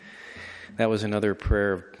That was another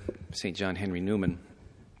prayer of St. John Henry Newman,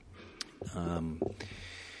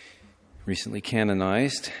 recently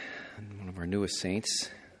canonized, one of our newest saints.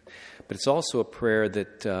 But it's also a prayer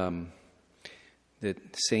that that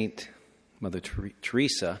Saint Mother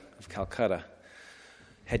Teresa of Calcutta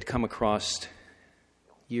had come across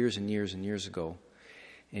years and years and years ago,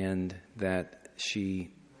 and that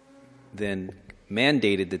she then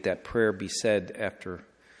mandated that prayer be said after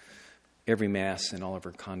every Mass in all of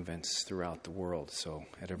her convents throughout the world. So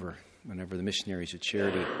whenever the missionaries of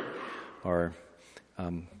charity are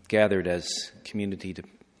gathered as community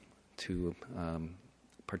to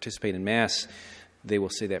participate in Mass, they will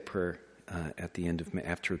say that prayer at the end of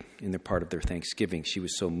in the part of their Thanksgiving. She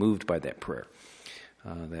was so moved by that prayer,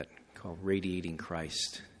 that called radiating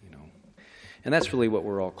Christ, and that's really what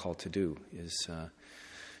we're all called to do, is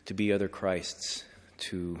to be other Christs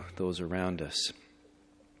to those around us.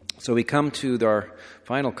 So we come to our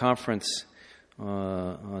final conference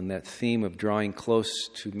on that theme of drawing close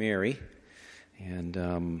to Mary, and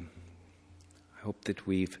I hope that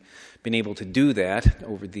we've been able to do that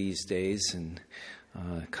over these days and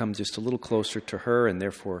come just a little closer to her and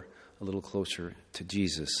therefore a little closer to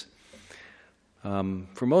Jesus.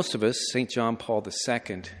 For most of us, St. John Paul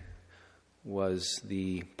II was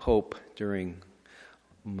the Pope during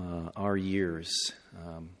our years,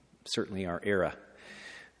 certainly our era.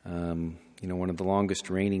 One of the longest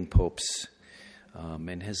reigning popes,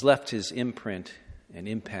 and has left his imprint and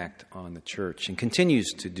impact on the Church and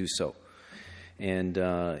continues to do so. And,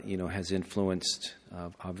 has influenced,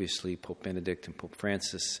 obviously, Pope Benedict and Pope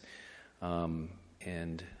Francis,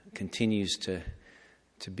 and continues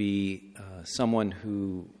to be someone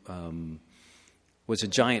who was a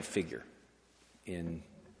giant figure in,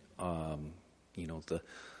 the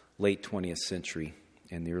late 20th century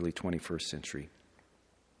and the early 21st century.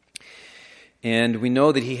 And we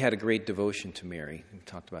know that he had a great devotion to Mary. We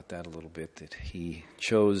talked about that a little bit, that he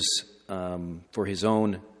chose for his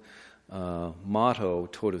own motto,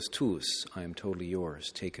 Totus Tuus, I am totally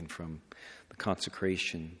yours, taken from the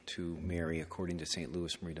consecration to Mary according to St.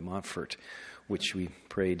 Louis Marie de Montfort, which we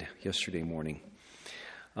prayed yesterday morning.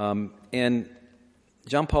 And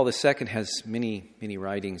John Paul II has many, many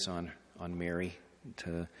writings on Mary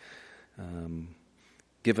to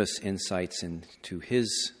give us insights into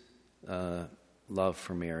his love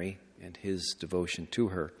for Mary and his devotion to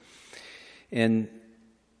her. And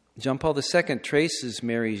John Paul II traces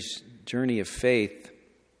Mary's journey of faith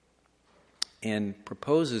and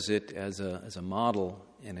proposes it as a model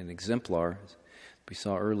and an exemplar, as we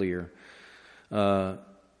saw earlier,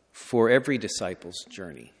 for every disciple's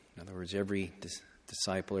journey. In other words, every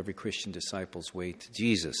disciple, every Christian disciple's way to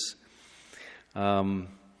Jesus.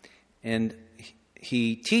 And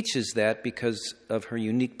he teaches that because of her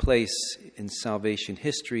unique place in salvation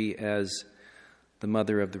history as the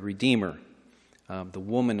mother of the Redeemer, the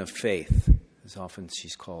woman of faith, as often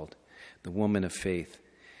she's called, the woman of faith.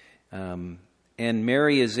 And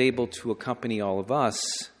Mary is able to accompany all of us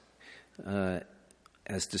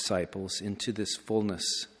as disciples into this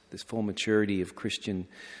fullness, this full maturity of Christian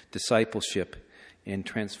discipleship and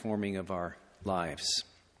transforming of our lives.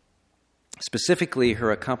 Specifically,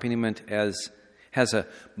 her accompaniment has a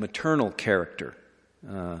maternal character,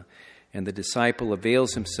 and the disciple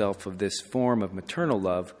avails himself of this form of maternal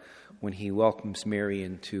love when he welcomes Mary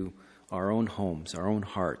into our own homes, our own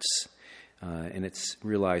hearts, and it's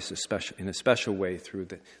realized in a special way through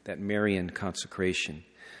that Marian consecration.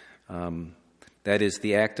 That is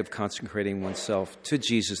the act of consecrating oneself to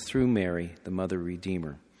Jesus through Mary, the Mother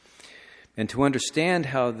Redeemer. And to understand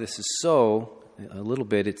how this is so, a little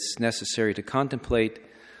bit, it's necessary to contemplate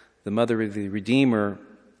the Mother of the Redeemer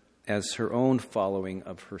as her own following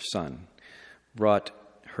of her Son brought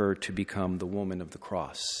her to become the woman of the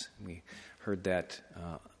cross. We heard that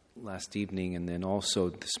last evening and then also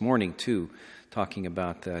this morning too, talking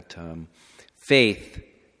about that faith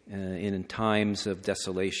in times of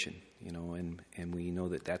desolation, and we know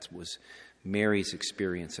that was Mary's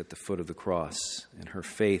experience at the foot of the cross, and her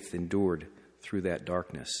faith endured through that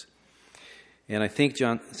darkness. And I think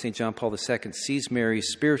St. John Paul II sees Mary's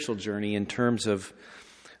spiritual journey in terms of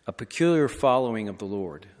a peculiar following of the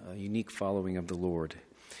Lord, a unique following of the Lord.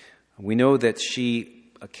 We know that she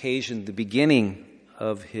occasioned the beginning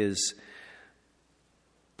of his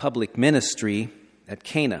public ministry at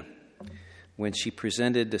Cana when she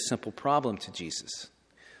presented a simple problem to Jesus,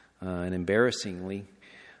 an embarrassingly,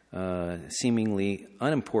 seemingly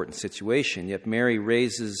unimportant situation. Yet Mary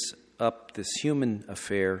raises up this human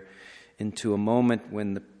affair into a moment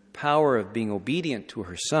when the power of being obedient to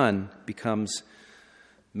her Son becomes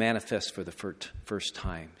manifest for the first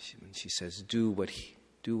time. She says, "Do what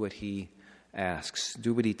he asks.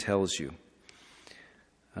 Do what he tells you.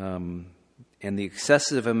 And the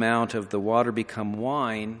excessive amount of the water become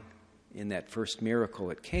wine in that first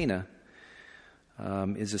miracle at Cana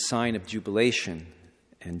is a sign of jubilation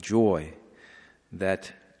and joy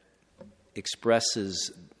that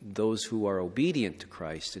expresses those who are obedient to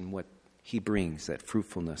Christ and what he brings, that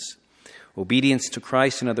fruitfulness. Obedience to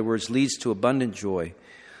Christ, in other words, leads to abundant joy,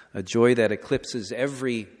 a joy that eclipses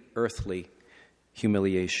every earthly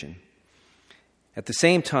humiliation. At the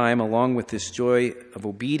same time, along with this joy of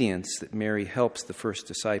obedience that Mary helps the first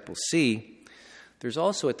disciples see, there's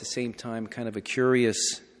also at the same time kind of a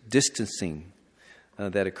curious distancing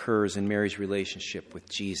that occurs in Mary's relationship with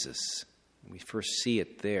Jesus. We first see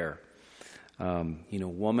it there.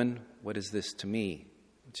 Woman, what is this to me?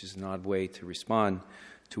 Which is an odd way to respond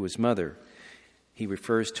to his mother. He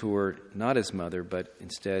refers to her not as mother, but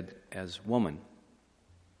instead as woman.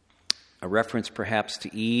 A reference perhaps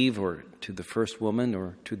to Eve or to the first woman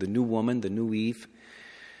or to the new woman, the new Eve.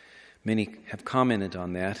 Many have commented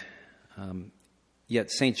on that.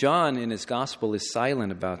 Yet St. John in his gospel is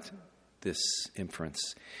silent about this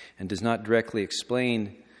inference and does not directly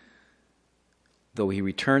explain, though he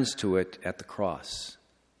returns to it at the cross.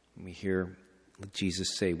 We hear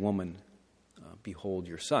Jesus say, "Woman, behold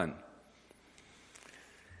your son."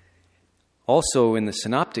 Also in the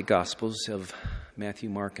synoptic gospels of Matthew,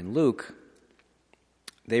 Mark, and Luke,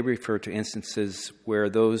 they refer to instances where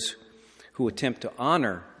those who attempt to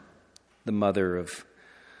honor the Mother of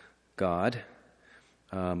God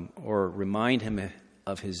or remind him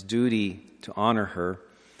of his duty to honor her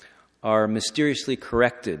are mysteriously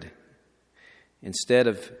corrected. Instead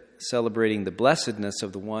of celebrating the blessedness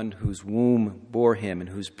of the one whose womb bore him and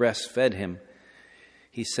whose breast fed him,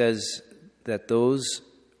 he says that those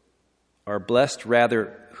are blessed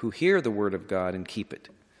rather who hear the word of God and keep it.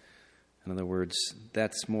 In other words,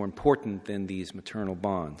 that's more important than these maternal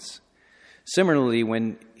bonds. Similarly,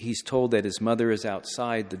 when he's told that his mother is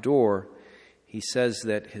outside the door, he says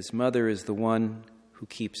that his mother is the one who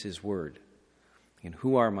keeps his word. And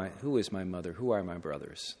who is my mother? Who are my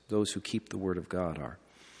brothers? Those who keep the word of God are.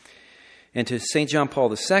 And to St. John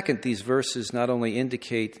Paul II, these verses not only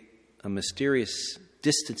indicate a mysterious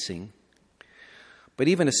distancing, but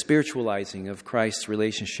even a spiritualizing of Christ's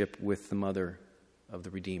relationship with the mother of the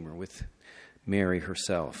Redeemer, with Mary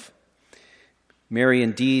herself. Mary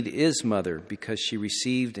indeed is mother because she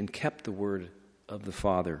received and kept the word of the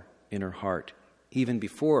Father in her heart, even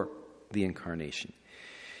before the Incarnation.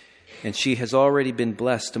 And she has already been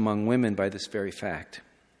blessed among women by this very fact.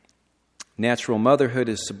 Natural motherhood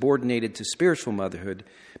is subordinated to spiritual motherhood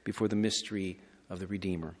before the mystery of the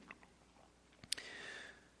Redeemer.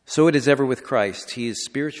 So it is ever with Christ. He is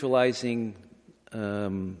spiritualizing.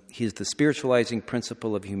 He is the spiritualizing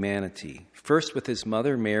principle of humanity. First with his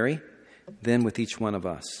mother, Mary, then with each one of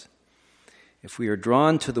us. If we are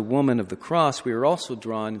drawn to the woman of the cross, we are also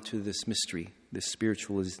drawn to this mystery, this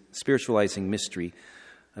spiritualizing mystery,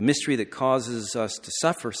 a mystery that causes us to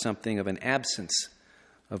suffer something of an absence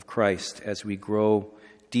of Christ as we grow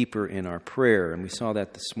deeper in our prayer. And we saw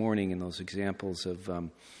that this morning in those examples of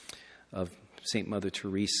St. Mother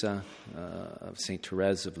Teresa, of St.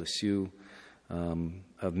 Therese of Lisieux,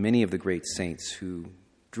 of many of the great saints who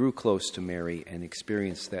drew close to Mary and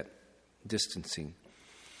experienced that distancing.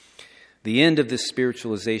 The end of this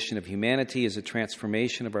spiritualization of humanity is a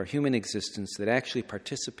transformation of our human existence that actually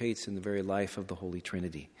participates in the very life of the Holy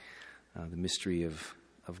Trinity, the mystery of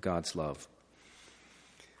God's love.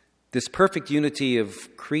 This perfect unity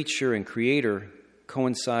of creature and creator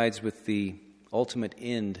coincides with the ultimate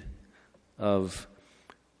end of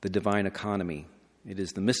the divine economy. It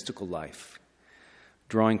is the mystical life.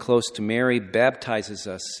 Drawing close to Mary baptizes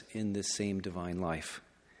us in this same divine life.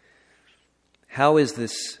 How is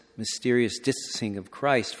this mysterious distancing of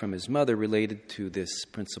Christ from his mother related to this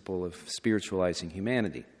principle of spiritualizing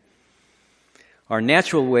humanity? Our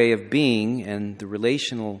natural way of being and the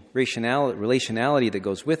relationality that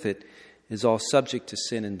goes with it is all subject to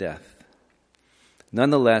sin and death.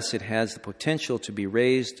 Nonetheless, it has the potential to be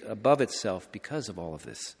raised above itself because of all of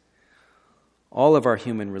this. All of our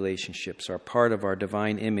human relationships are part of our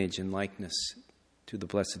divine image and likeness to the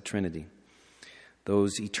Blessed Trinity.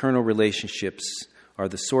 Those eternal relationships are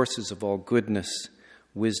the sources of all goodness,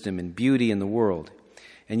 wisdom, and beauty in the world.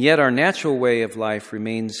 And yet our natural way of life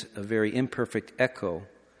remains a very imperfect echo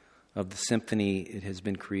of the symphony it has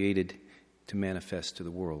been created to manifest to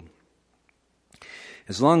the world.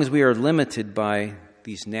 As long as we are limited by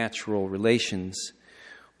these natural relations,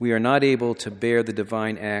 we are not able to bear the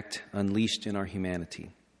divine act unleashed in our humanity.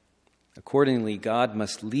 Accordingly, God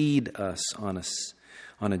must lead us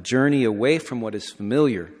on a journey away from what is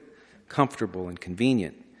familiar, comfortable and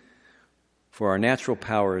convenient for our natural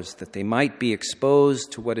powers, that they might be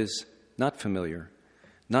exposed to what is not familiar,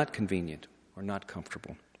 not convenient, or not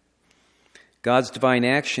comfortable. God's divine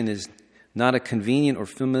action is not a convenient or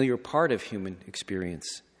familiar part of human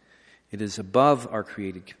experience. It is above our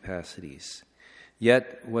created capacities.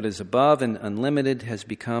 Yet what is above and unlimited has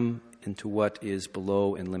become into what is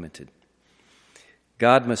below and limited.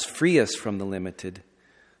 God must free us from the limited,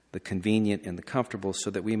 the convenient, and the comfortable, so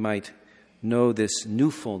that we might know this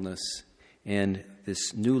new fullness and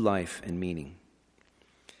this new life and meaning.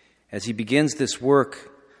 As he begins this work,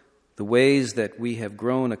 the ways that we have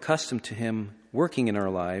grown accustomed to him working in our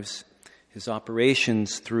lives, his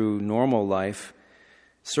operations through normal life,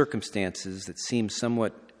 circumstances that seem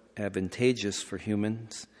somewhat advantageous for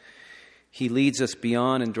humans, he leads us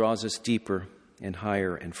beyond and draws us deeper and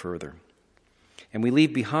higher and further. And we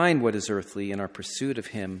leave behind what is earthly in our pursuit of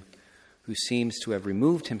him who seems to have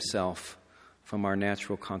removed himself from our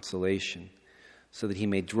natural consolation, so that he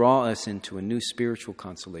may draw us into a new spiritual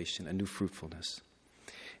consolation, a new fruitfulness.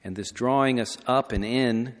 And this drawing us up and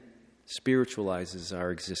in spiritualizes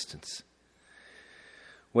our existence.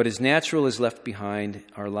 What is natural is left behind.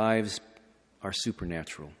 Our lives are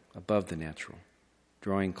supernatural, above the natural.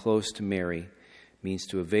 Drawing close to Mary means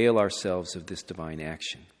to avail ourselves of this divine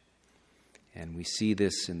action. And we see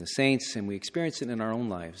this in the saints, and we experience it in our own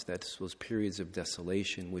lives. That's those periods of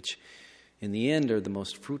desolation, which in the end are the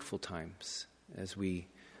most fruitful times as we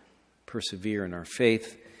persevere in our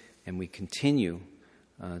faith and we continue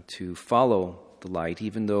to follow the light,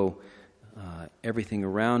 even though everything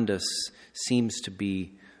around us seems to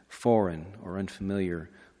be foreign or unfamiliar.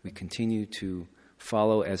 We continue to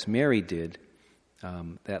follow, as Mary did,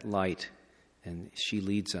 that light, and she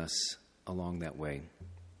leads us along that way.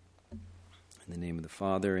 In the name of the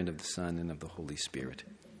Father, and of the Son, and of the Holy Spirit.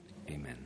 Amen.